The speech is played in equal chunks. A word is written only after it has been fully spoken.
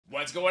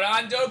What's going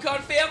on,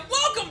 Dokkan fam?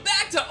 Welcome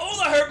back to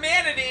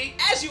OhTheHermanity.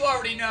 As you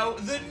already know,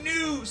 the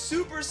new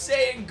Super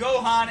Saiyan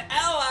Gohan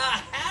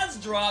Ella has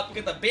dropped.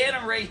 Get the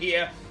banner right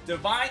here,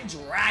 Divine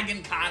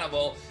Dragon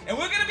Carnival. And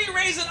we're going to be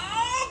raising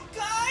all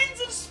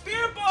kinds of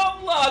Spirit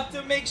Bomb luck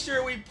to make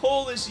sure we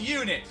pull this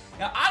unit.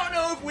 Now, I don't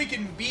know if we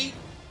can beat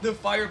the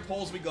fire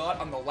pulls we got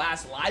on the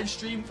last live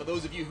stream. For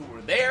those of you who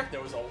were there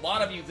was a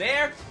lot of you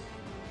there.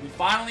 We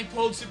finally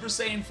pulled Super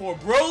Saiyan 4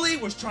 Broly,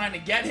 was trying to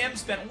get him,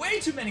 spent way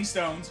too many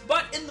stones,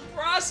 but in the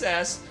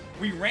process,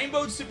 we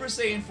rainbowed Super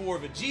Saiyan 4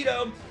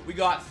 Vegito, we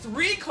got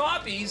 3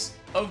 copies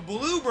of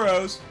Blue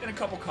Bros, and a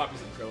couple copies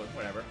of Krillin,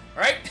 whatever,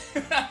 alright?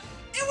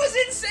 It was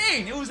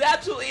insane! It was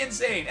absolutely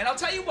insane, and I'll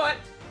tell you what,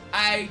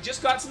 I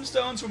just got some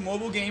stones from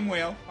Mobile Game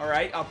Whale,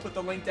 alright? I'll put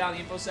the link down in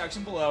the info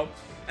section below,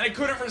 and I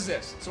couldn't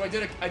resist, so I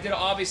did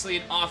obviously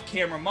an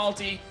off-camera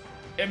multi.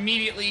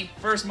 Immediately,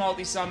 first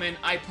multi-summon,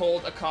 I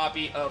pulled a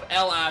copy of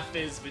LF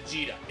Fizz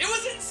Vegeta. It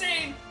was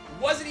insane!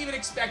 Wasn't even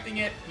expecting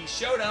it. He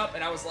showed up,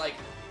 and I was like,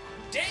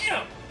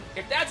 damn!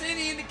 If that's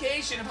any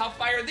indication of how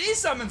fire these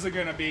summons are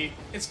gonna be,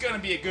 it's gonna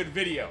be a good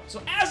video.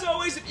 So as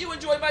always, if you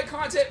enjoy my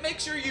content, make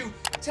sure you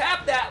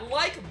tap that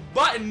like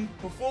button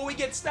before we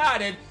get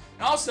started.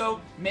 And also,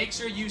 make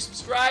sure you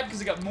subscribe,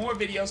 because I got more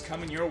videos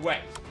coming your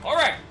way.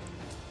 Alright,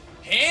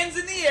 hands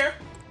in the air.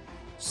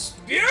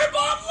 Spirit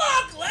Bomb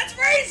luck! Let's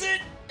raise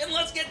it! And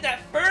let's get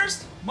that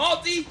first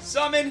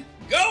multi-summon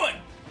going!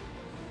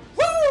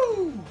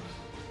 Woo!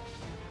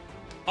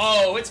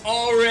 Oh, it's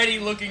already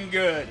looking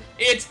good.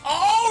 It's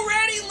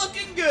already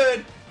looking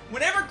good!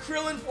 Whenever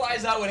Krillin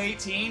flies out with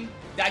 18,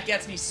 that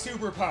gets me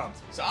super pumped.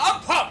 So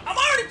I'm pumped! I'm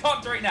already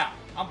pumped right now!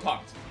 I'm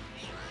pumped.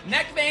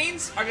 Neck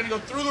veins are gonna go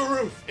through the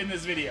roof in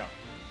this video.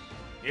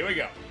 Here we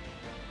go.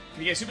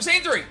 Can you get Super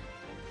Saiyan 3?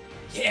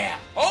 Yeah!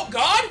 Oh,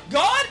 God?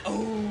 God?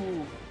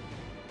 Oh!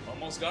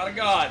 Almost got a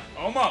God.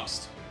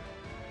 Almost.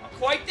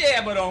 Quite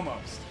there, but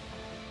almost.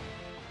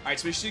 Alright,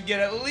 so we should get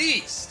at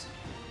least...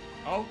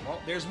 Oh, well,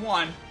 there's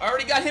one.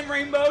 Already got him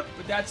rainbowed,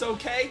 but that's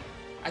okay.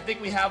 I think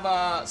we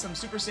have some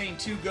Super Saiyan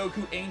 2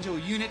 Goku Angel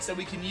units that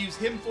we can use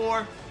him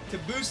for to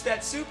boost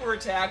that super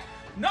attack.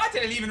 Not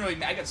that it even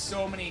really... I got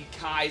so many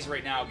Kais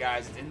right now,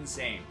 guys. It's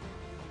insane.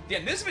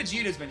 Yeah, this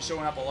Vegeta's been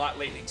showing up a lot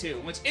lately, too.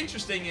 And what's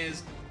interesting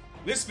is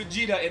this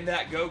Vegeta and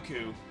that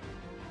Goku,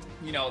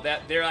 you know,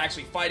 that they're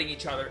actually fighting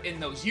each other in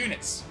those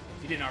units.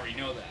 If you didn't already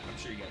know that. I'm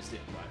sure you guys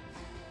did, but...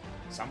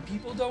 some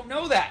people don't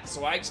know that,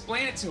 so I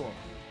explain it to them.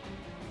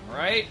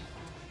 Alright?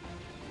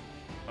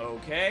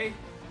 Okay.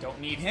 Don't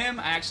need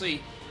him. I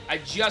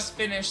just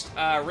finished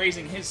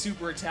raising his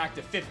super attack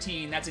to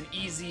 15. That's an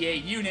EZA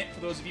unit,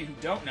 for those of you who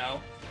don't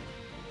know.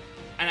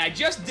 And I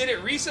just did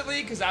it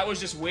recently because I was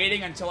just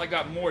waiting until I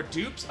got more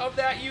dupes of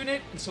that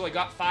unit. Until I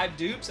got 5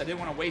 dupes. I didn't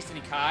want to waste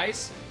any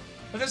Kais.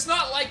 But it's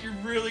not like you're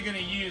really going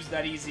to use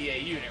that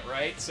EZA unit,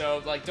 right?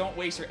 So, like, don't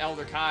waste your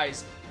Elder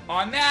Kais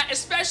on that,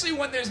 especially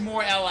when there's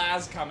more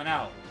LAs coming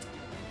out.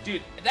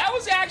 Dude, that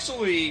was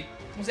actually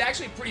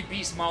pretty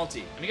beast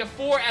multi. And we got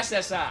 4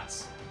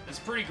 SSRs. That's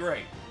pretty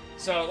great.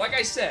 So, like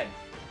I said,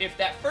 if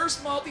that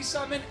first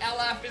multi-summon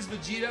LF Fizz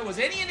Vegeta was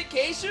any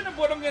indication of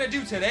what I'm going to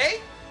do today,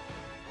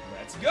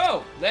 let's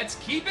go. Let's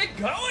keep it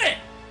going.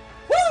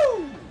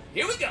 Woo!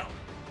 Here we go.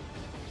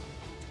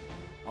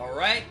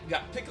 Alright, we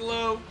got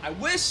Piccolo. I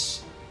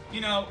wish,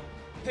 you know,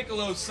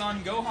 Piccolo's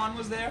son Gohan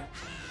was there.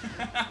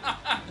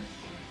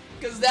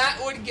 Because that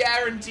would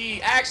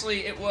guarantee...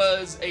 Actually, it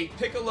was a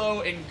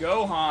Piccolo and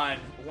Gohan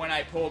when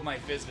I pulled my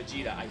Fizz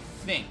Vegeta, I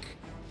think.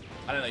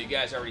 I don't know, you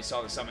guys already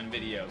saw the summon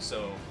video,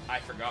 so I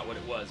forgot what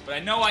it was. But I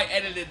know I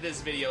edited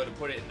this video to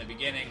put it in the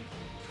beginning.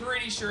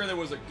 Pretty sure there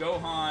was a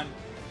Gohan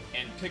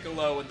and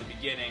Piccolo in the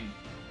beginning,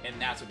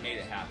 and that's what made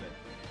it happen.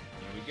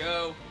 Here we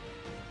go.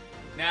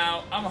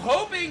 Now, I'm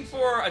hoping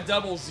for a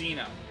double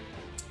Xeno,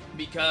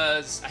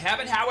 because I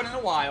haven't had one in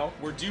a while.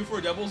 We're due for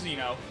a double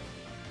Xeno.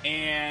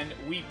 And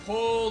we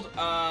pulled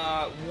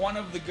one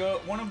of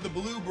the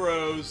Blue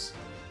Bros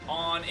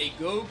on a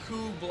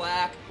Goku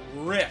Black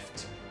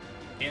Rift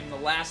in the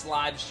last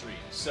live stream.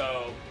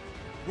 So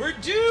we're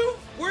due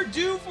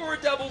for a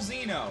double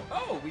Xeno.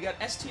 Oh, we got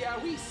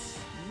STR Whis.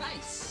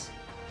 Nice.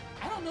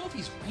 I don't know if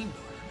he's rainbow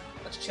or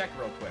not. Let's check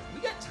real quick.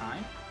 We got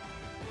time.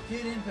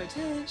 Hidden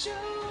potential.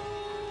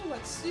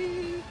 Let's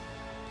see.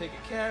 Pick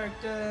a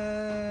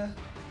character.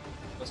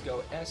 Let's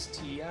go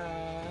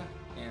STR.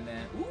 And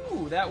then,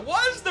 ooh, that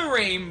was the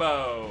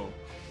rainbow!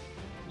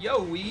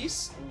 Yo,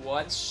 Whis,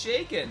 what's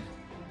shaking?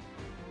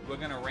 We're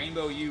gonna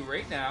rainbow you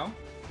right now.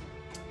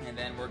 And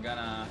then we're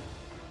gonna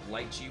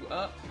light you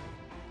up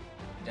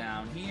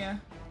down here.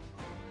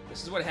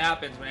 This is what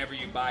happens whenever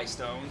you buy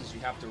stones, is you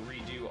have to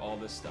redo all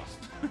this stuff.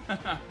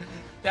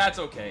 That's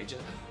okay,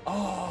 just...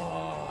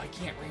 Oh, I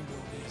can't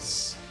rainbow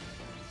Whis.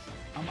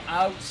 I'm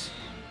out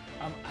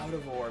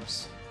of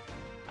orbs.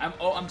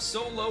 I'm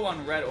so low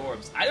on red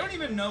orbs. I don't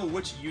even know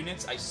which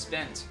units I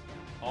spent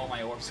all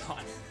my orbs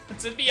on.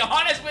 To be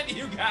honest with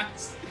you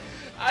guys,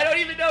 I don't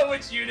even know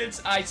which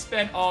units I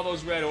spent all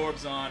those red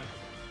orbs on.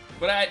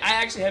 But I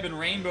actually have been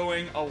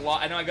rainbowing a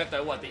lot. I know I got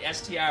the, what, the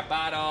STR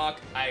Bardock.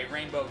 I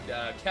rainbowed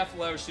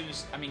Kefla as soon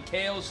as, I mean,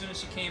 Kale as soon as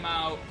she came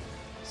out.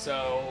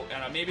 So, I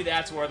don't know, maybe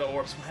that's where the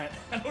orbs went.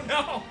 I don't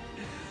know.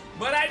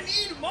 But I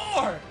need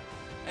more.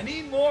 I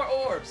need more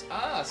orbs.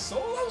 Ah,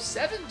 Solo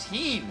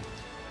 17.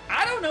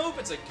 I don't know if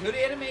it's a good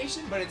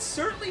animation, but it's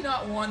certainly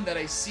not one that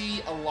I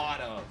see a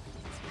lot of.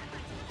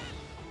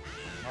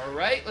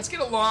 Alright, let's get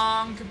a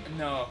long...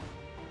 No.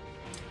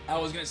 I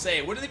was gonna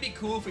say, wouldn't it be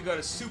cool if we got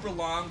a super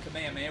long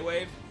Kamehameha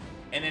wave?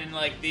 And then,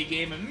 like, the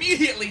game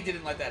immediately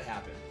didn't let that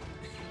happen.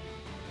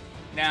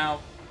 Now,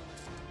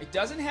 it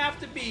doesn't have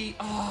to be...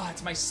 Oh,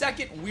 it's my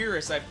second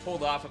Weirus I've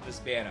pulled off of this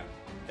banner.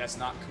 That's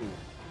not cool.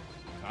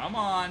 Come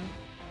on.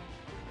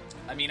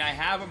 I mean, I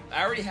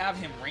already have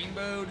him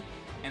rainbowed,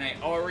 and I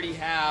already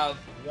have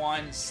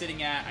one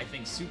sitting at, I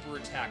think, Super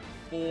Attack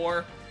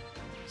 4.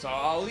 So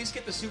I'll at least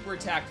get the Super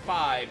Attack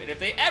 5, and if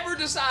they ever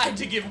decide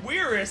to give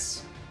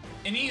Weirus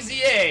an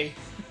easy A,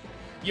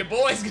 your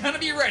boy's gonna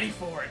be ready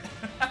for it.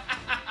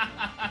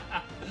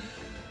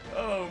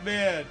 Oh,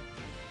 man.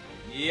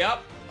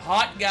 Yep,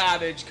 hot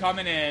garbage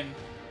coming in.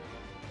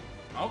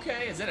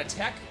 Okay, is that a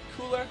tech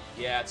cooler?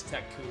 Yeah, it's a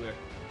tech cooler.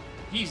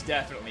 He's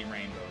definitely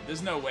rainbowed.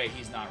 There's no way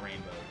he's not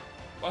rainbowed.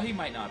 Well, he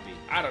might not be.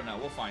 I don't know.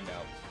 We'll find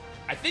out.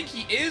 I think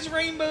he is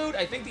rainbowed.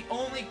 I think the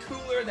only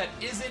cooler that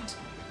isn't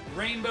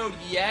rainbowed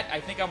yet, I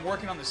think I'm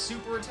working on the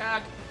super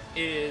attack,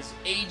 is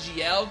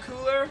AGL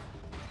cooler.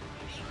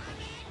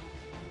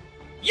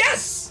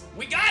 Yes!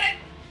 We got it!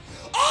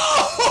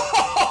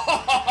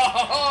 Oh!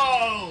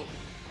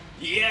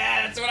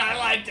 Yeah, that's what I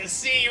like to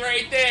see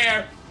right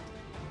there.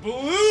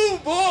 Blue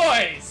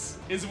boys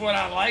is what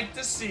I like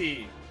to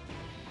see.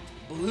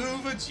 Blue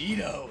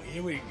Vegito.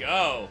 Here we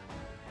go.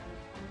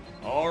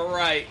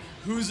 Alright,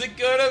 who's it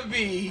gonna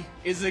be?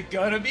 Is it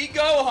gonna be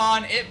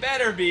Gohan? It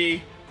better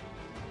be.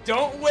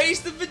 Don't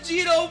waste the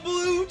Vegito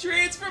Blue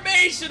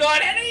transformation on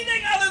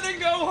anything other than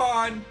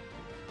Gohan.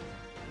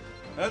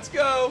 Let's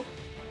go.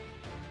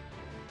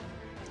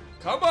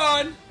 Come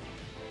on.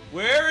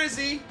 Where is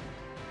he?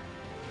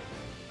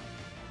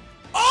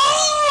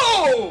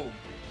 Oh!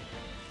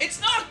 It's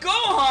not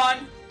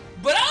Gohan,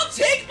 but I'll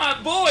take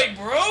my boy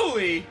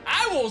Broly.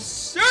 I will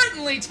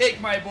certainly take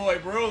my boy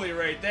Broly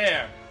right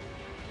there.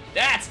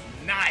 That's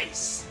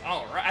nice.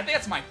 Alright, I think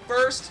that's my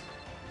first...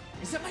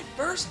 Is that my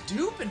first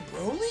dupe in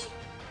Broly?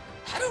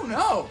 I don't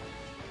know.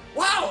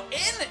 Wow,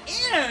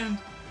 and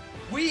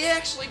we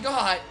actually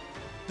got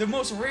the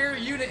most rare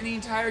unit in the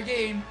entire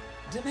game,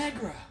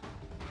 Demegra.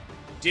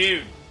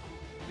 Dude,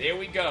 there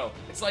we go.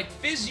 It's like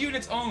Fizz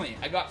units only.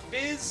 I got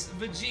Fizz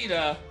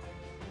Vegeta,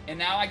 and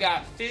now I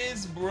got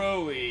Fizz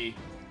Broly.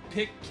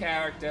 Pick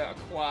character,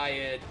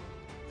 acquired.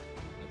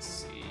 Let's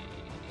see.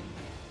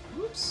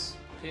 Whoops.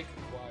 Pick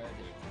acquired.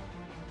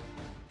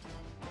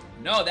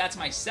 No, that's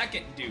my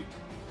second dupe,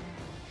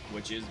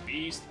 which is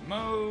Beast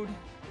Mode.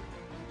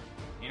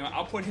 You know,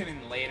 I'll put him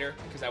in later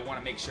because I want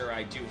to make sure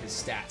I do his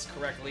stats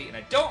correctly, and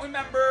I don't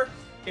remember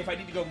if I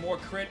need to go more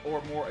crit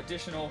or more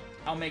additional.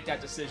 I'll make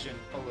that decision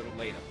a little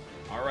later.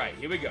 Alright,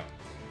 here we go.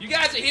 You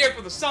guys are here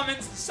for the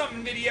summons, the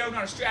summon video,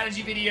 not a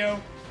strategy video.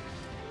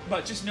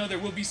 But just know there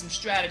will be some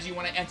strategy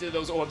when I enter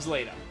those orbs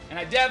later. And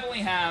I definitely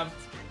have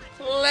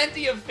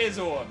plenty of Fizz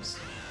orbs.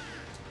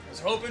 I was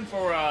hoping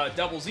for a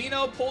double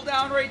Xeno pull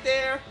down right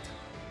there.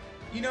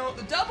 You know,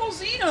 the double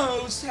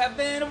Xenos have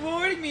been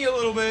avoiding me a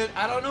little bit.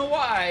 I don't know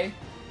why.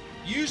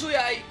 Usually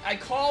I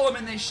call them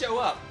and they show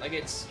up. Like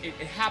it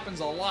happens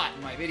a lot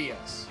in my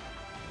videos.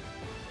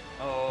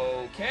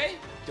 Okay,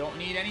 don't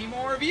need any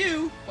more of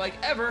you, like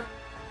ever.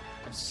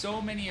 There's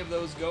so many of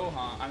those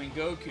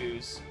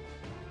Gokus.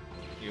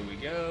 Here we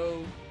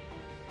go.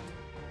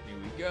 Here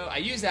we go. I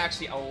use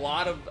actually a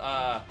lot of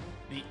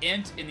the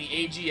Int in the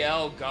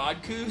AGL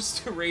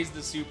Godkus to raise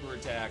the super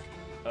attack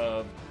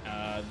of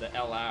the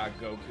LR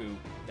Goku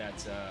that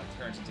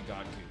turns into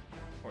Godku.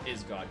 Or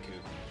is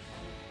Godku.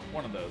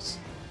 One of those.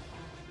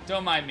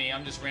 Don't mind me,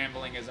 I'm just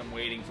rambling as I'm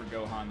waiting for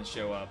Gohan to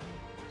show up.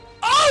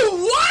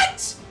 Oh,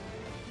 what?!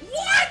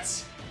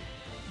 What?!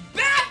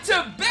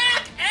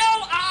 Back-to-back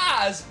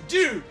LRs!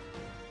 Dude!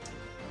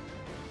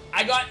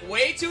 I got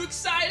way too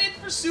excited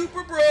for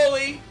Super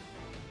Broly.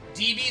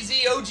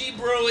 DBZ OG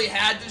Broly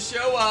had to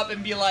show up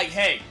and be like,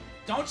 hey,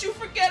 don't you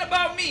forget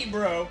about me,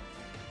 bro.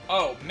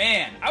 Oh,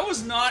 man. I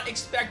was not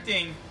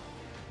expecting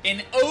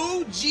an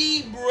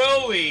OG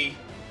Broly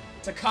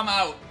to come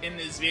out in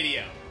this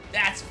video.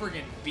 That's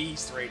friggin'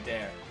 beast right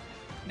there.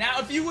 Now,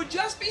 if you would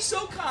just be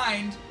so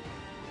kind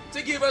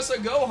to give us a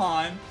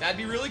Gohan, that'd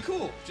be really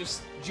cool.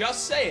 Just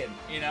saying,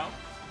 you know?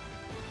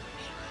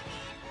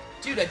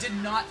 Dude, I did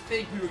not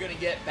think we were going to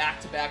get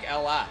back-to-back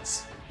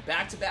LIs.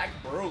 Back-to-back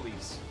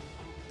Brolys.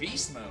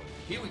 Beast mode.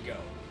 Here we go.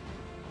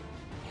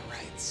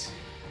 Alright.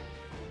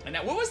 And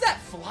now, what was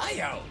that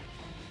flyout?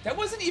 That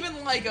wasn't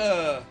even like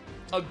a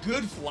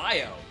good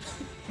flyout.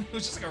 It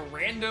was just like a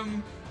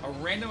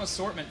random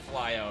assortment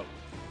flyout.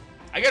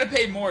 I gotta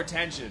pay more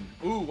attention.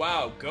 Ooh,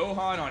 wow.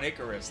 Gohan on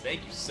Icarus.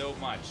 Thank you so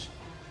much.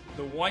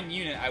 The one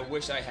unit I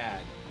wish I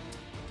had.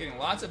 Getting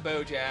lots of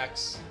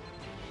Bojacks.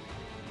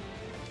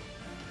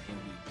 Here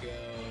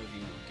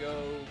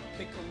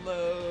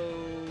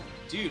Piccolo.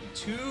 Dude,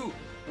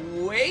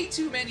 way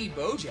too many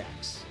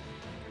Bojacks.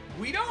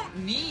 We don't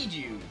need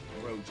you,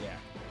 Bojack.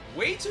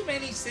 Way too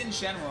many Sin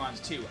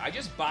Shenrons, too. I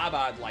just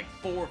baba'd like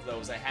 4 of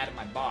those I had in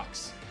my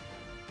box.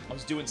 I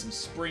was doing some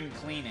spring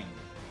cleaning.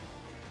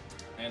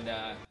 And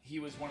he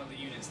was one of the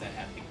units that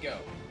had to go.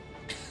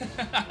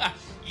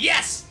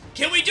 Yes!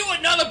 Can we do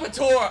another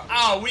Patora?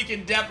 Oh, we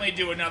can definitely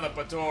do another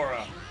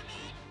Patora.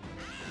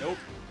 Nope.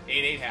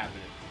 8-8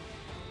 happened.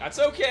 That's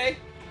okay.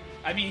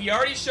 I mean, he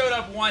already showed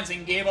up once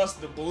and gave us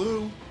the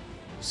blue.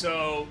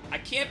 So, I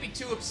can't be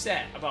too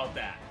upset about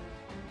that.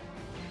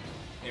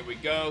 Here we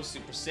go.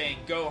 Super Saiyan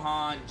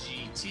Gohan,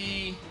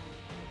 GT,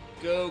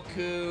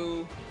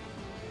 Goku.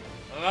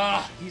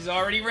 Ugh, he's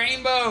already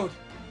rainbowed.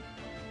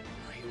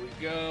 Here we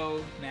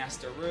go.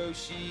 Master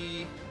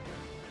Roshi.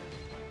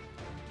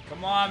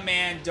 Come on,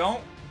 man.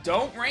 Don't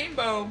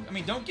rainbow. I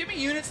mean, don't give me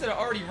units that are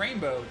already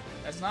rainbowed.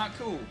 That's not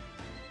cool.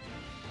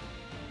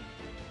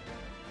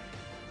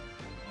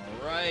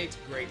 Alright,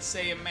 Great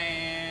Saiyan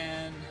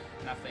Man.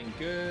 Nothing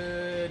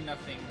good.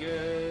 Nothing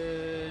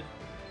good.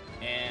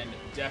 And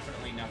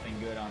definitely nothing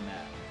good on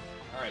that.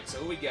 Alright, so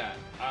what we got?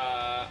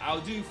 I'll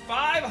do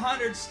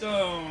 500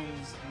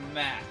 stones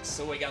max.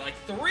 So we got like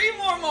 3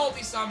 more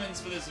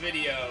multi-summons for this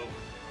video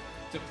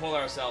to pull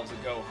ourselves a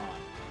Gohan.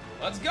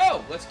 Let's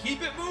go! Let's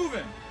keep it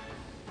moving!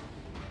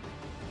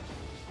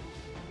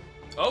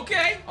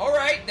 Okay,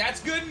 alright, that's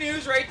good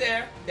news right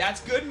there. That's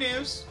good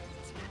news.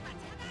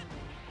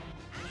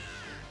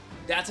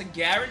 That's a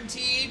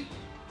guaranteed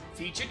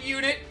featured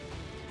unit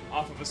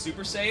off of a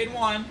Super Saiyan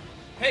 1.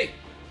 Hey!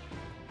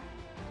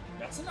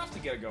 That's enough to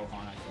get a Gohan,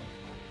 I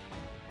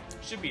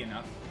think. Should be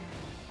enough.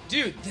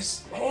 Dude,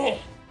 this... Oh!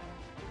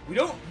 We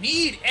don't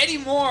need any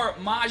more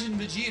Majin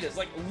Vegetas.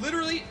 Like,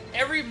 literally,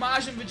 every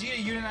Majin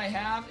Vegeta unit I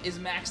have is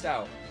maxed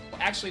out.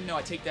 Well, actually, no,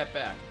 I take that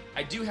back.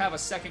 I do have a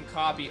second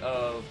copy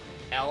of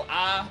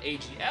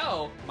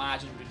AGL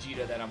Majin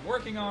Vegeta that I'm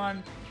working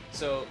on,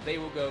 so they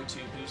will go to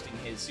boosting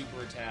his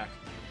super attack,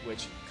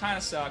 which kind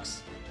of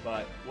sucks,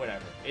 but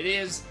whatever. It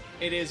is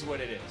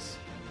what it is.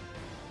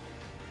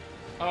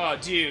 Oh,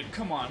 dude,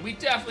 come on. We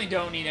definitely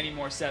don't need any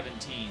more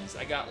 17s.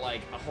 I got,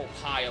 like, a whole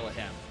pile of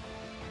him.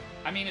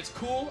 I mean, it's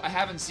cool. I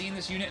haven't seen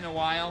this unit in a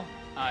while.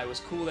 It was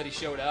cool that he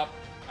showed up,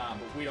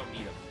 but we don't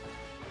need him.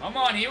 Come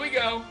on, here we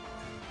go.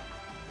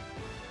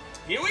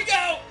 Here we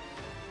go!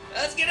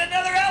 Let's get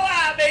another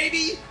LI,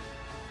 baby!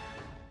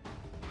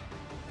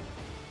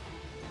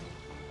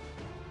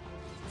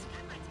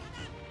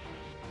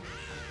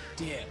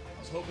 Damn, I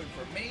was hoping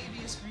for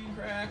maybe a screen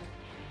crack.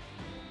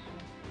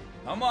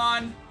 Come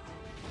on!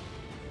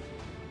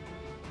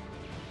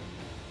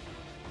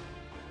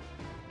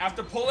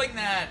 After pulling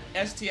that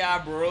STI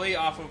Broly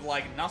off of,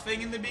 like,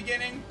 nothing in the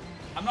beginning,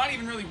 I'm not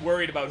even really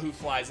worried about who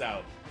flies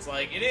out. It's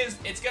like,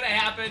 it's gonna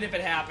happen if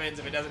it happens.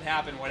 If it doesn't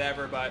happen,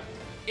 whatever, but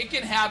it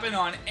can happen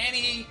on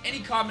any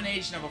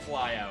combination of a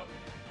flyout.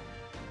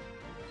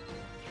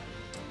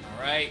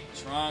 Alright,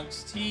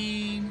 Trunks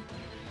team.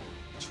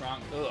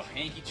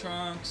 Hanky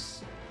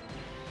Trunks.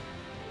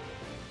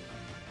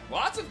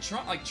 Lots of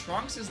Trunks. Like,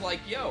 Trunks is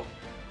like, yo,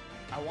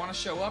 I want to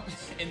show up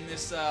in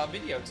this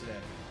video today.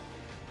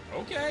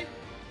 Okay.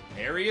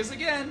 There he is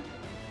again.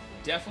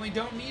 Definitely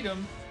don't need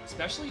him.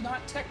 Especially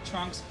not Tech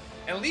Trunks.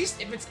 At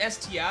least if it's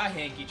STI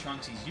Hanky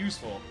Trunks, he's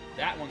useful.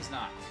 That one's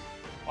not.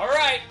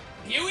 Alright,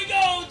 here we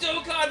go,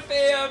 Dokkan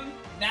fam.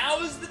 Now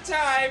is the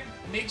time.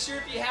 Make sure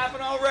if you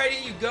haven't already,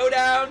 you go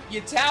down,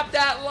 you tap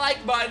that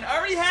like button. I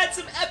already had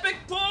some epic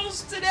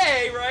pulls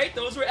today, right?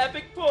 Those were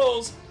epic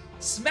pulls.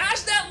 Smash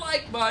that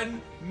like button.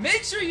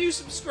 Make sure you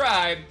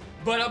subscribe.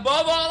 But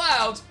above all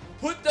else,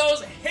 put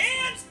those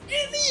hands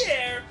in the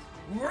air.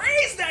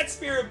 Raise that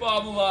Spirit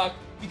Bomb luck,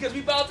 because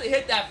we're about to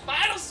hit that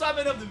final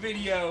summon of the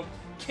video.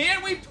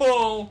 Can we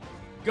pull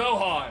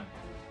Gohan?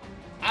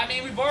 I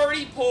mean, we've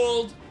already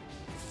pulled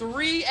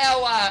 3 LI.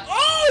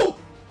 Oh!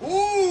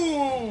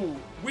 Ooh!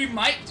 We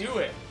might do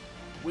it.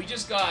 We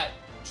just got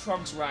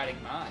Trunks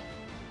riding mine.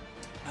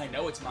 I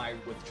know it's mine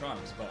with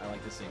Trunks, but I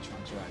like to say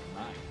Trunks riding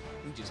mine.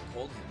 We just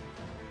pulled him.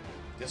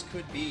 This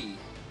could be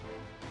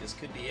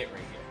it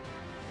right here.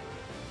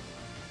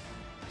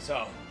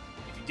 So,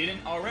 if you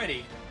didn't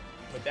already,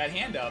 put that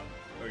hand up,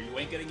 or you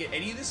ain't gonna get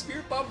any of the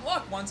Spirit Bomb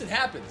luck once it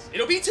happens.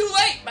 It'll be too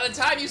late by the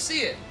time you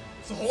see it.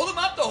 So hold them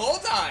up the whole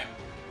time.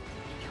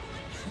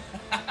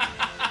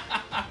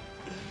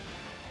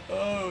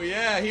 Oh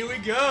yeah, here we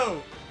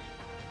go.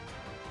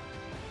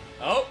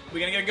 Oh, we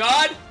gonna get a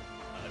God?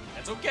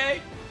 That's okay.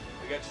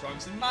 We got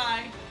Trunks and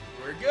Mai.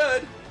 We're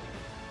good.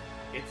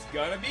 It's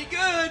gonna be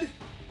good.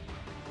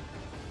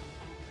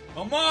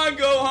 Come on,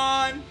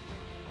 Gohan.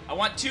 I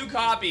want 2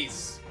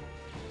 copies.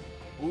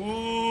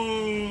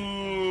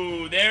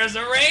 Ooh, there's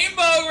a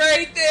rainbow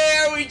right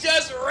there. We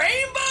just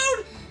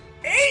rainbowed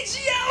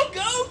AGL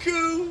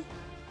Goku.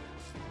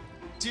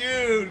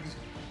 Dude,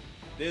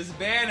 this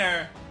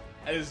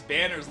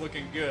banner's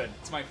looking good.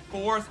 It's my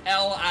 4th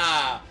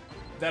LI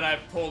that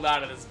I've pulled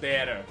out of this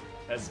banner.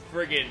 That's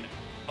friggin'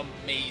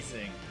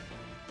 amazing.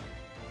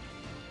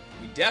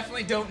 We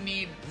definitely don't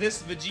need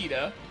this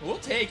Vegeta. We'll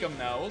take him,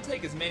 though. We'll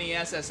take as many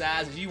SSIs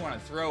as you want to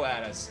throw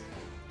at us.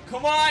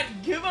 Come on,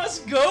 give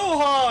us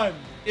Gohan!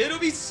 It'll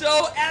be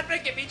so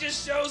epic if he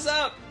just shows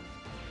up.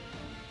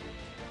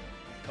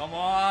 Come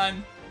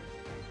on.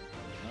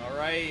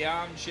 Alright,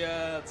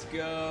 Yamcha, let's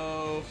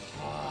go.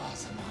 Ah,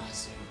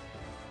 Zamasu.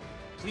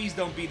 Please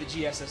don't be the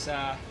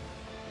GSSR.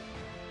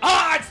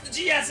 Ah, it's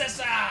the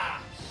GSSR!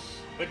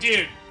 But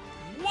dude,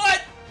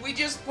 what? We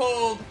just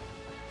pulled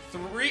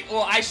 3.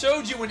 Well, I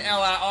showed you an LI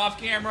off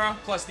camera,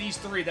 plus these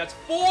 3. That's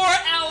 4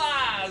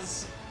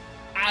 LIs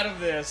out of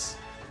this.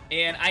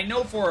 And I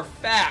know for a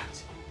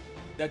fact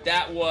that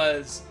that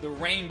was the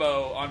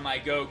rainbow on my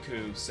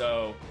Goku.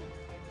 So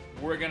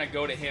we're going to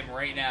go to him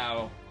right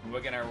now.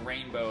 We're going to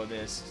rainbow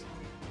this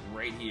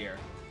right here.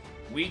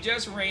 We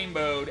just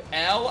rainbowed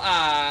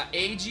LI,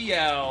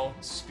 AGL,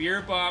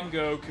 Spirit Bomb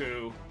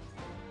Goku.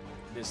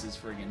 This is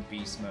friggin'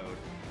 beast mode.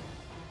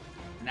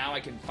 Now I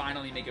can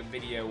finally make a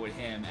video with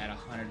him at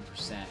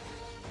 100%.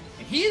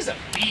 And he is a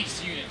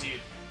beast unit,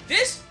 dude.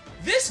 This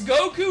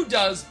Goku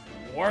does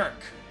work.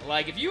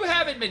 Like, if you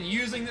haven't been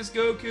using this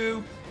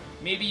Goku,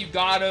 maybe you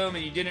got him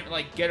and you didn't,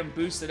 like, get him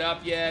boosted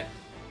up yet,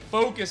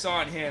 focus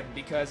on him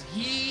because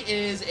he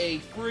is a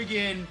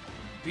friggin'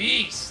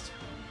 beast.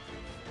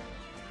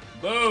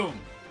 Boom.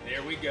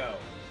 There we go.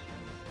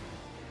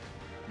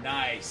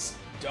 Nice.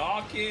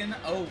 Dokkan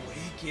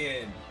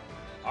Awaken.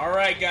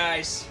 Alright,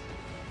 guys.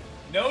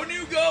 No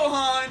new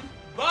Gohan,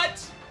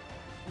 but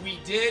we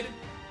did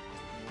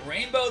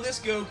rainbow this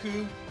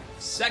Goku.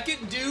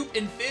 Second dupe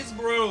in Fizz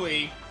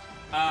Broly.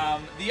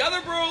 The other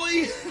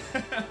Broly,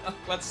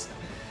 let's,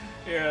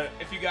 here,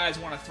 if you guys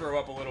want to throw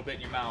up a little bit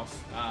in your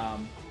mouth.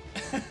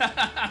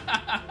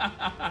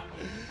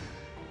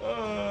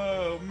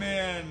 Oh,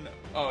 man.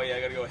 Oh, yeah,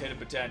 I gotta go hidden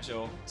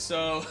potential.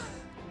 So,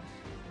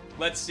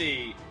 let's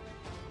see.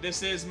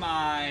 This is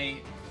my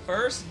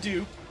first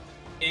dupe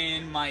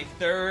in my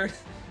third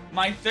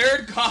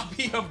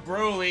copy of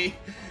Broly.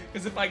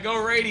 Because if I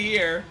go right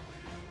here,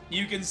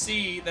 you can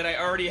see that I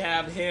already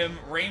have him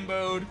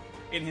rainbowed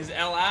in his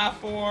LI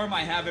form.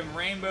 I have him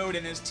rainbowed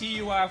in his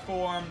TUI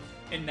form.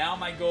 And now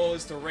my goal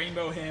is to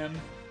rainbow him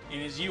in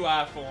his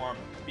UI form.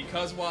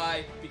 Because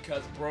why?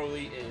 Because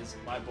Broly is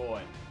my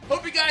boy.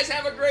 Hope you guys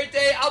have a great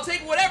day. I'll take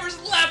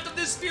whatever's left of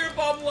this Spirit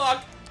Bomb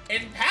luck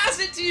and pass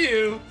it to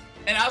you.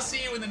 And I'll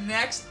see you in the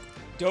next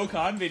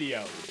Dokkan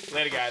video.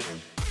 Later, guys.